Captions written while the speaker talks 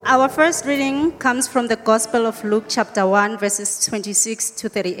Our first reading comes from the Gospel of Luke chapter 1, verses 26 to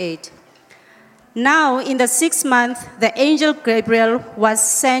 38. Now, in the 6th month, the angel Gabriel was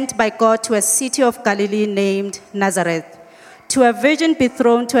sent by God to a city of Galilee named Nazareth, to a virgin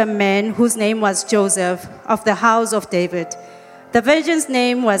betrothed to a man whose name was Joseph, of the house of David. The virgin's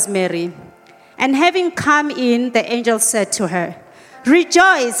name was Mary. And having come in, the angel said to her,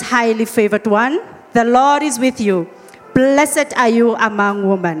 "Rejoice, highly favored one, the Lord is with you. Blessed are you among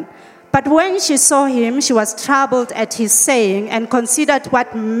women." But when she saw him, she was troubled at his saying and considered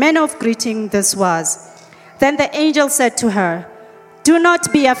what manner of greeting this was. Then the angel said to her, "Do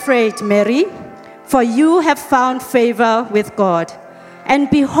not be afraid, Mary, for you have found favor with God. And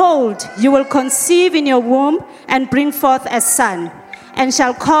behold, you will conceive in your womb and bring forth a son, and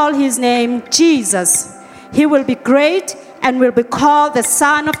shall call his name Jesus. He will be great and will be called the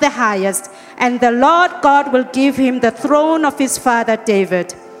Son of the Highest, and the Lord God will give him the throne of his father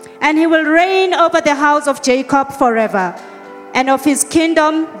David. And he will reign over the house of Jacob forever, and of his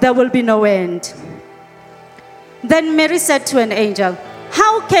kingdom there will be no end." Then Mary said to an angel,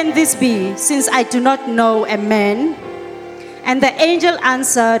 "How can this be, since I do not know a man?" And the angel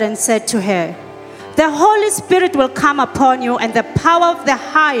answered and said to her, "The Holy Spirit will come upon you, and the power of the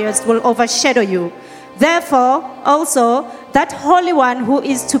Highest will overshadow you. Therefore, also, that Holy One who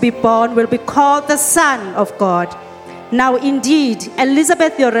is to be born will be called the Son of God. Now, indeed,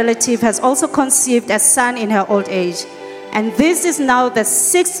 Elizabeth, your relative, has also conceived a son in her old age. And this is now the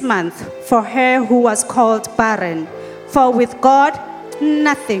 6th month for her who was called barren. For with God,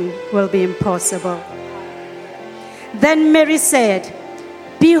 nothing will be impossible." Then Mary said,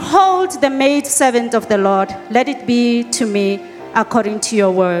 "Behold the maidservant of the Lord. Let it be to me according to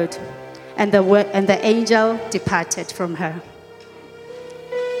your word." And the angel departed from her.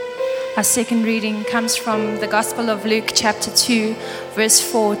 Our second reading comes from the Gospel of Luke chapter 2, verse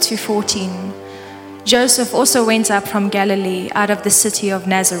 4 to 14. Joseph also went up from Galilee out of the city of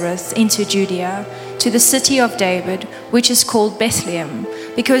Nazareth into Judea, to the city of David, which is called Bethlehem,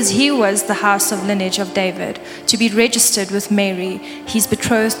 because he was the house of lineage of David, to be registered with Mary, his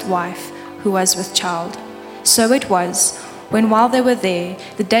betrothed wife, who was with child. So it was, while they were there,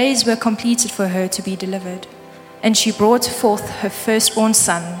 the days were completed for her to be delivered. And she brought forth her firstborn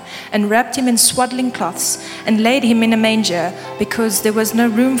son, and wrapped him in swaddling cloths, and laid him in a manger, because there was no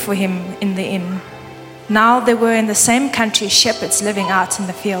room for him in the inn. Now there were in the same country shepherds living out in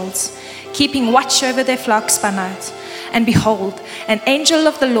the fields, keeping watch over their flocks by night. And behold, an angel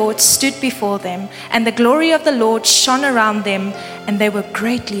of the Lord stood before them, and the glory of the Lord shone around them, and they were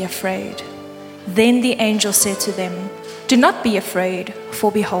greatly afraid. Then the angel said to them, "Do not be afraid,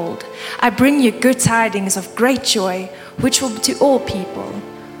 for behold, I bring you good tidings of great joy, which will be to all people.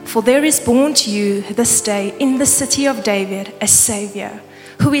 For there is born to you this day in the city of David a Savior,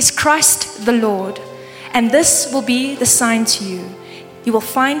 who is Christ the Lord. And this will be the sign to you. You will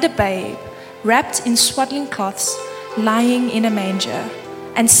find a babe wrapped in swaddling cloths, lying in a manger."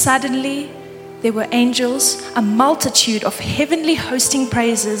 And suddenly there were angels, a multitude of heavenly hosting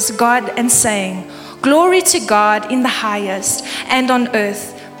praises God and saying, "Glory to God in the highest, and on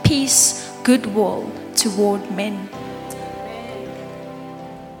earth peace, goodwill toward men."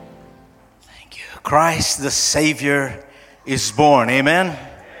 Thank you. Christ the Savior is born. Amen.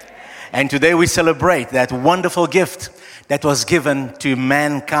 And today we celebrate that wonderful gift that was given to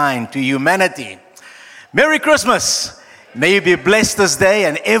mankind, to humanity. Merry Christmas. May you be blessed this day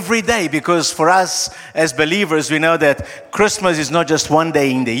and every day, because for us as believers, we know that Christmas is not just one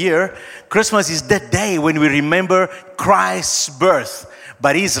day in the year. Christmas is the day when we remember Christ's birth.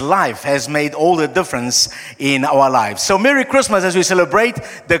 But his life has made all the difference in our lives. So Merry Christmas as we celebrate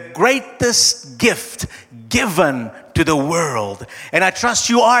the greatest gift given to the world. And I trust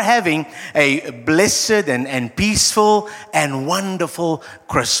you are having a blessed and peaceful and wonderful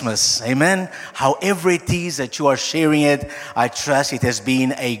Christmas. Amen. However it is that you are sharing it, I trust it has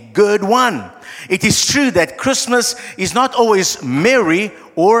been a good one. It is true that Christmas is not always merry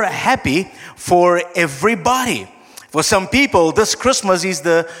or happy for everybody. For some people, this Christmas is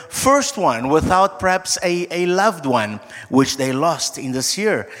the first one without perhaps a loved one, which they lost in this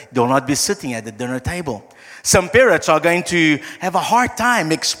year. They will not be sitting at the dinner table. Some parents are going to have a hard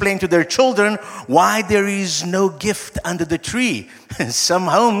time explaining to their children why there is no gift under the tree. Some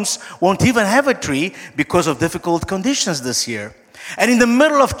homes won't even have a tree because of difficult conditions this year. And in the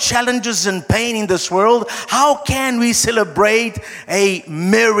middle of challenges and pain in this world, how can we celebrate a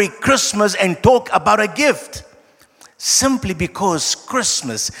Merry Christmas and talk about a gift? Simply because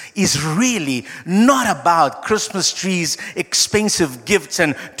Christmas is really not about Christmas trees, expensive gifts,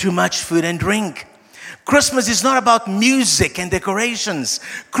 and too much food and drink. Christmas is not about music and decorations.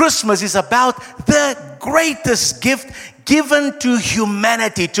 Christmas is about the greatest gift given to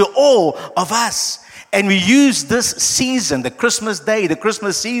humanity, to all of us. And we use this season, the Christmas day, the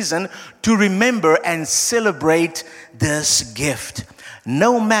Christmas season, to remember and celebrate this gift.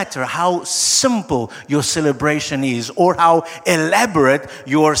 No matter how simple your celebration is or how elaborate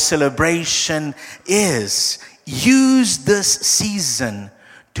your celebration is, use this season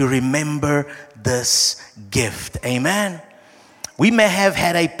to remember this gift. Amen. We may have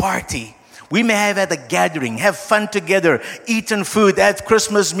had a party. We may have had a gathering, have fun together, eaten food, had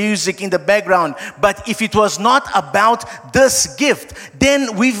Christmas music in the background. But if it was not about this gift,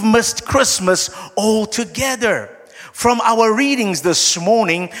 then we've missed Christmas altogether. From our readings this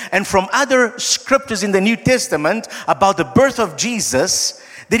morning and from other scriptures in the New Testament about the birth of Jesus,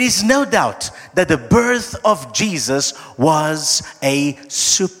 there is no doubt that the birth of Jesus was a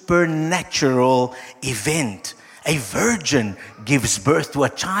supernatural event. A virgin gives birth to a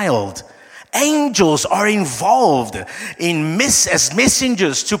child. Angels are involved as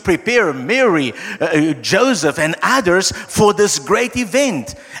messengers to prepare Mary, Joseph, and others for this great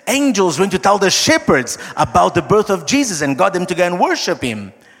event. Angels went to tell the shepherds about the birth of Jesus and got them to go and worship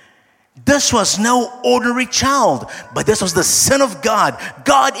him. This was no ordinary child, but this was the Son of God,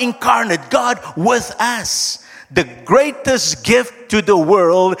 God incarnate, God with us. The greatest gift to the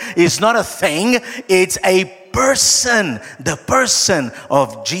world is not a thing, it's a person, the person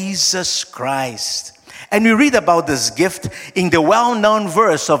of Jesus Christ. And we read about this gift in the well-known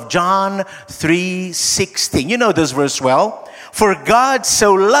verse of John 3:16. You know this verse well. For God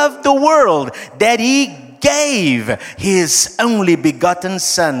so loved the world that he gave his only begotten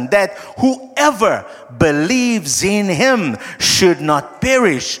Son, that whoever believes in him should not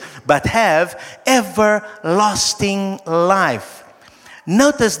perish, but have everlasting life.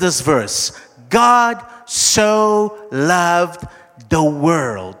 Notice this verse. God so loved the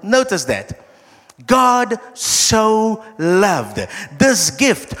world. Notice that. God so loved. This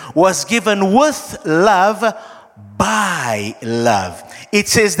gift was given with love, by love. It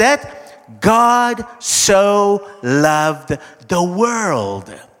says that God so loved the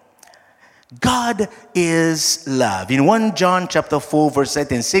world. God is love. In 1 John chapter 4 verse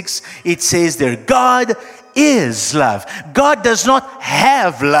 8 and 6, it says there, God is love. God does not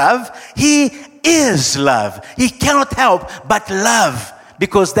have love. He is love. He cannot help but love,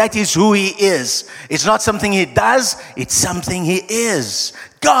 because that is who he is. It's not something he does, it's something he is.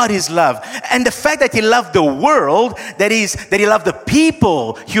 God is love. And the fact that he loved the world, that he loved the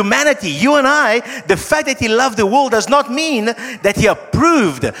people, humanity, you and I, the fact that he loved the world does not mean that he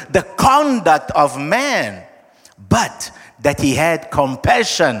approved the conduct of man, but that he had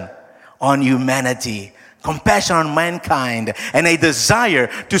compassion on humanity, compassion on mankind, and a desire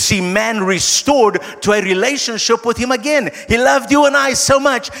to see man restored to a relationship with him again. He loved you and I so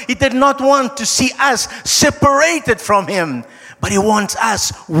much, he did not want to see us separated from him, but he wants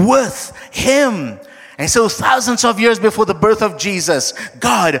us with him. And so thousands of years before the birth of Jesus,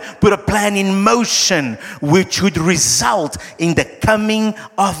 God put a plan in motion which would result in the coming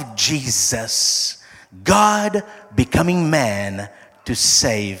of Jesus. God becoming man to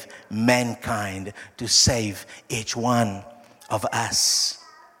save mankind, to save each one of us.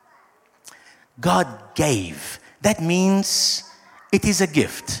 God gave. That means it is a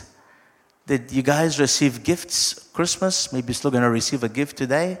gift. Did you guys receive gifts Christmas? Maybe you're still going to receive a gift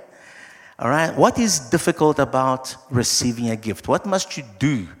today. All right. What is difficult about receiving a gift? What must you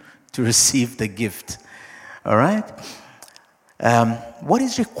do to receive the gift? All right. What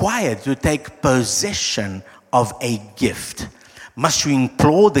is required to take possession of a gift? Must you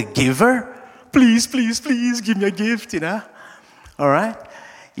implore the giver? Please, please, please give me a gift, All right?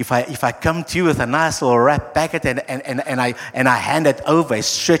 If I come to you with a nice little wrap packet and I hand it over, I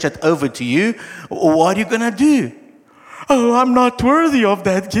stretch it over to you, what are you going to do? Oh, I'm not worthy of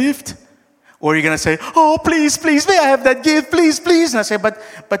that gift. Or you're going to say, oh, please, please, may I have that gift, please, please. And I say,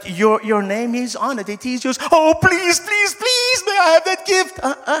 but your name is on it. It is yours. Oh, please, please, please, may I have that gift?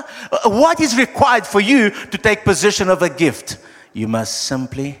 What is required for you to take possession of a gift? You must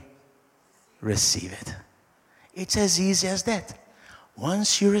simply receive it. It's as easy as that.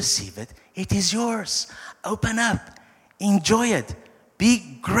 Once you receive it, it is yours. Open up. Enjoy it.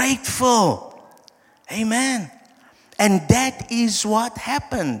 Be grateful. Amen. And that is what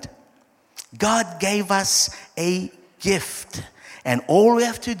happened. God gave us a gift. And all we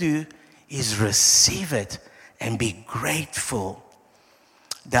have to do is receive it and be grateful.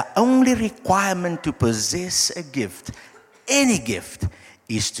 The only requirement to possess a gift, any gift,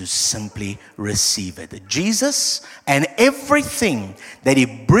 is to simply receive it. Jesus and everything that he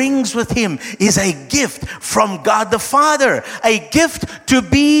brings with him is a gift from God the Father, a gift to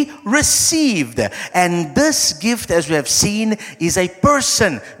be received. And this gift, as we have seen, is a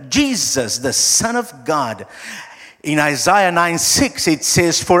person, Jesus, the Son of God. In Isaiah 9:6, it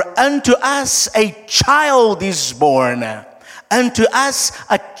says, "For unto us a child is born. Unto us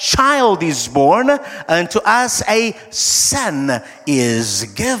a child is born. Unto us a son is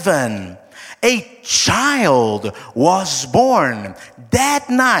given." A child was born. That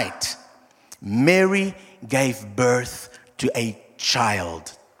night, Mary gave birth to a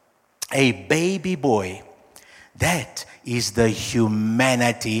child, a baby boy. That is the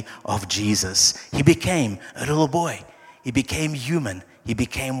humanity of Jesus. He became a little boy. He became human. He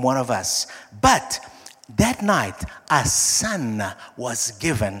became one of us. But that night, a son was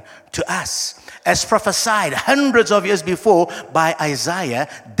given to us. As prophesied hundreds of years before by Isaiah,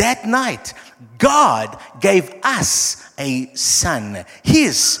 that night, God gave us a son,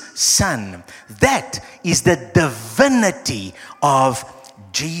 his son. That is the divinity of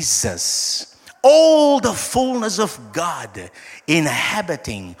Jesus. All the fullness of God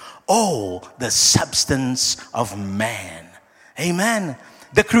inhabiting all the substance of man. Amen.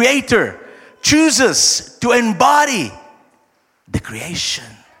 The Creator chooses to embody the creation.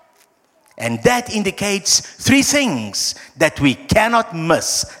 And that indicates three things that we cannot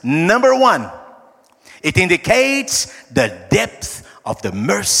miss. Number one, it indicates the depth of the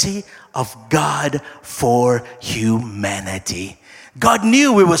mercy of God for humanity. God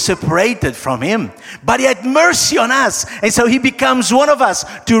knew we were separated from him, but he had mercy on us. And so he becomes one of us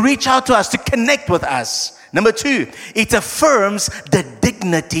to reach out to us, to connect with us. Number two, it affirms the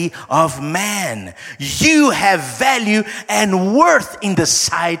dignity of man. You have value and worth in the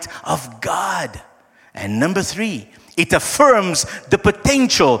sight of God. And number three, it affirms the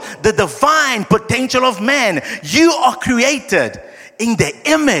potential, the divine potential of man. You are created in the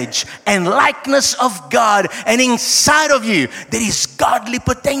image and likeness of God, and inside of you there is godly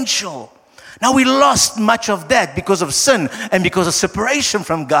potential. Now, we lost much of that because of sin and because of separation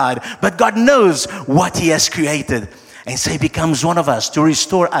from God, but God knows what he has created, and so he becomes one of us to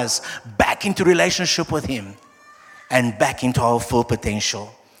restore us back into relationship with him and back into our full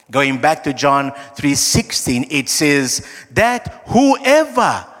potential. Going back to John 3:16, it says that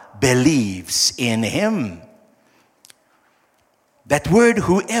whoever believes in him. That word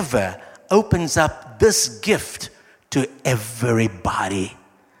whoever opens up this gift to everybody.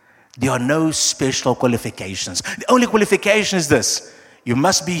 There are no special qualifications. The only qualification is this: you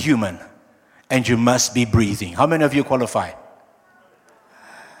must be human and you must be breathing. How many of you qualify?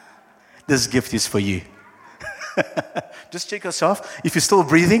 This gift is for you. Just check yourself if you're still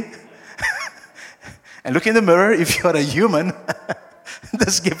breathing. And look in the mirror if you're a human.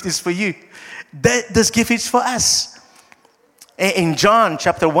 This gift is for you. This gift is for us. In John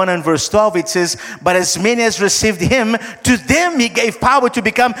chapter 1 and verse 12, it says, "But as many as received him, to them he gave power to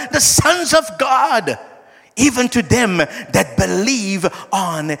become the sons of God, even to them that believe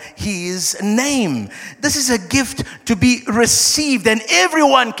on his name." This is a gift to be received, and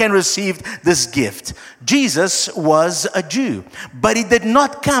everyone can receive this gift. Jesus was a Jew, but he did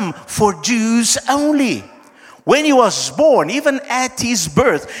not come for Jews only. When he was born, even at his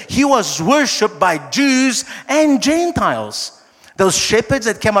birth, he was worshipped by Jews and Gentiles. Those shepherds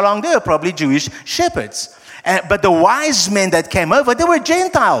that came along, they were probably Jewish shepherds. But the wise men that came over, they were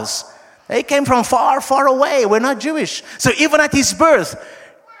Gentiles. They came from far, far away. We're not Jewish. So even at his birth,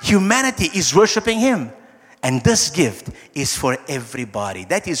 humanity is worshiping him. And this gift is for everybody.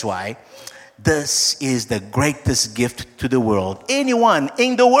 That is why this is the greatest gift to the world. Anyone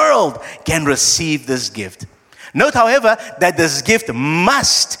in the world can receive this gift. Note, however, that this gift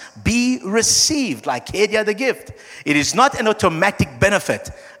must be received, like any other gift. It is not an automatic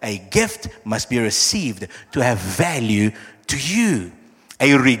benefit. A gift must be received to have value to you.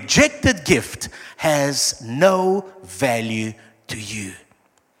 A rejected gift has no value to you.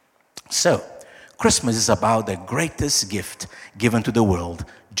 So, Christmas is about the greatest gift given to the world,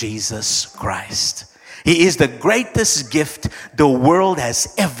 Jesus Christ. He is the greatest gift the world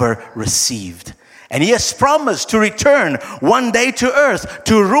has ever received. And he has promised to return one day to earth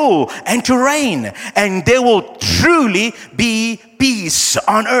to rule and to reign. And there will truly be peace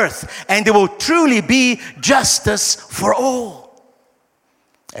on earth. And there will truly be justice for all.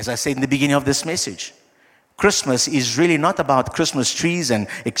 As I said in the beginning of this message, Christmas is really not about Christmas trees and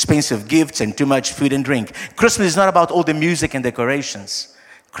expensive gifts and too much food and drink. Christmas is not about all the music and decorations.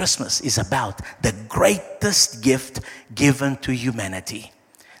 Christmas is about the greatest gift given to humanity.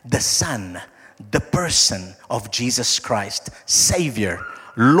 The Son, the person of Jesus Christ, Savior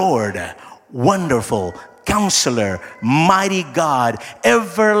Lord, Wonderful, Counselor, Mighty God,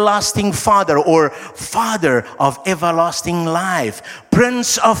 Everlasting Father, or Father of Everlasting Life,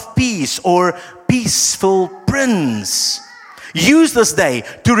 Prince of Peace, or Peaceful Prince. Use this day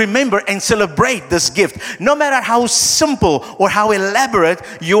to remember and celebrate this gift. No matter how simple or how elaborate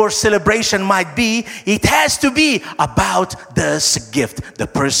your celebration might be, it has to be about this gift, the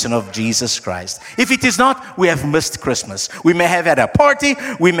person of Jesus Christ. If it is not, we have missed Christmas. We may have had a party,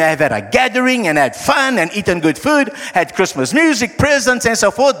 we may have had a gathering and had fun and eaten good food, had Christmas music, presents and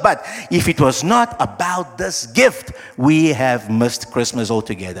so forth, but if it was not about this gift, we have missed Christmas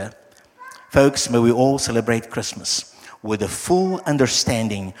altogether. Folks, may we all celebrate Christmas with a full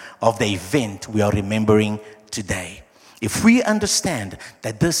understanding of the event we are remembering today. If we understand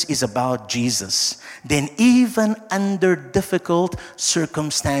that this is about Jesus, then even under difficult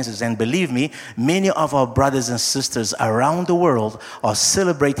circumstances, and believe me, many of our brothers and sisters around the world are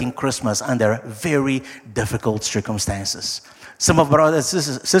celebrating Christmas under very difficult circumstances. Some of our brothers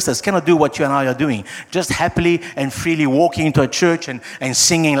and sisters cannot do what you and I are doing. Just happily and freely walking into a church and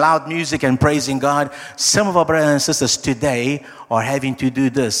singing loud music and praising God. Some of our brothers and sisters today are having to do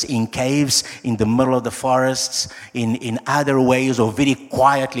this in caves, in the middle of the forests, in other ways, or very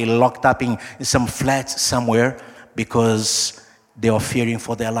quietly locked up in some flats somewhere because they are fearing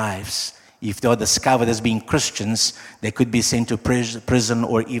for their lives. If they are discovered as being Christians, they could be sent to prison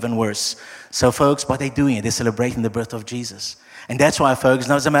or even worse. So folks, what they're doing, they're celebrating the birth of Jesus. And that's why, folks,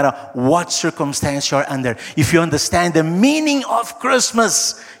 no matter what circumstance you're under, if you understand the meaning of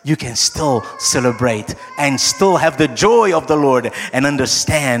Christmas, you can still celebrate and still have the joy of the Lord and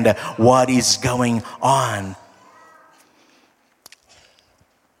understand what is going on.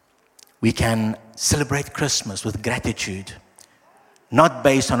 We can celebrate Christmas with gratitude, not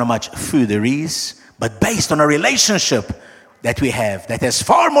based on how much food there is, but based on a relationship that we have that has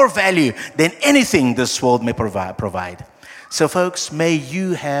far more value than anything this world may provide. So folks, may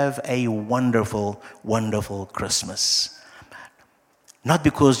you have a wonderful, wonderful Christmas. Not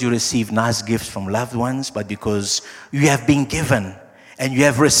because you receive nice gifts from loved ones, but because you have been given and you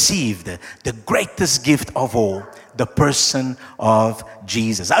have received the greatest gift of all, the person of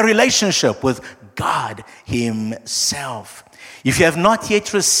Jesus, a relationship with God Himself. If you have not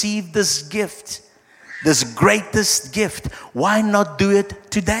yet received this gift, this greatest gift, why not do it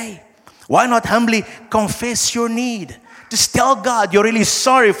today? Why not humbly confess your need? Just tell God you're really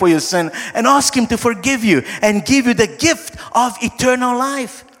sorry for your sin and ask Him to forgive you and give you the gift of eternal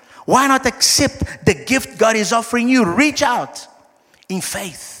life. Why not accept the gift God is offering you? Reach out in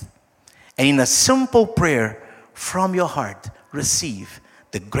faith and in a simple prayer from your heart, receive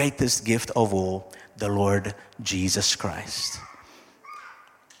the greatest gift of all, the Lord Jesus Christ.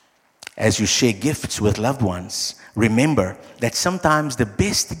 As you share gifts with loved ones, remember that sometimes the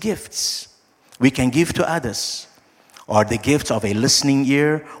best gifts we can give to others are the gift of a listening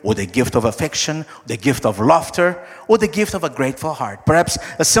ear, or the gift of affection, the gift of laughter, or the gift of a grateful heart. Perhaps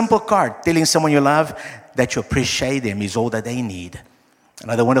a simple card telling someone you love that you appreciate them is all that they need.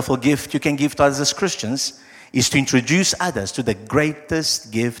 Another wonderful gift you can give to others as Christians is to introduce others to the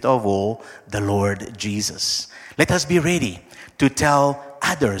greatest gift of all, the Lord Jesus. Let us be ready to tell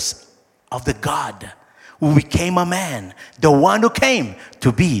others of the God who became a man, the one who came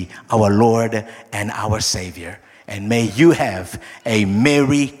to be our Lord and our Savior. And may you have a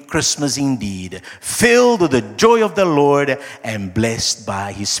Merry Christmas indeed, filled with the joy of the Lord and blessed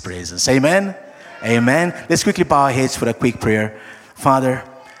by His presence. Amen? Amen. Let's quickly bow our heads for a quick prayer. Father,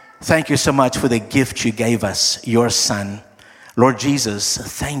 thank you so much for the gift you gave us, your Son. Lord Jesus,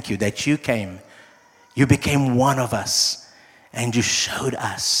 thank you that you came. You became one of us and you showed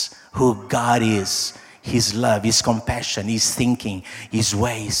us who God is, His love, His compassion, His thinking, His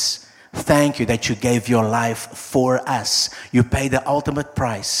ways. Thank you that you gave your life for us. You paid the ultimate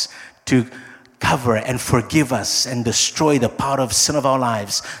price to cover and forgive us and destroy the power of sin of our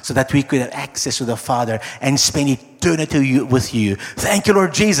lives so that we could have access to the Father and spend eternity with you. Thank you,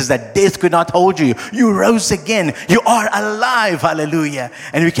 Lord Jesus, that death could not hold you. You rose again. You are alive. Hallelujah.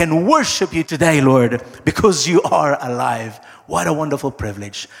 And we can worship you today, Lord, because you are alive. What a wonderful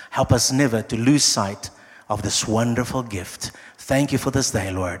privilege. Help us never to lose sight of this wonderful gift. Thank you for this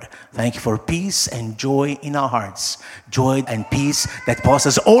day, Lord. Thank you for peace and joy in our hearts. Joy and peace that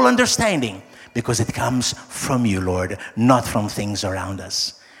passes all understanding because it comes from you, Lord, not from things around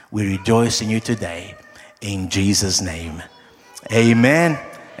us. We rejoice in you today. In Jesus' name. Amen.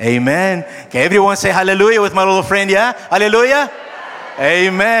 Amen. Can everyone say hallelujah with my little friend, yeah? Hallelujah.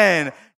 Amen.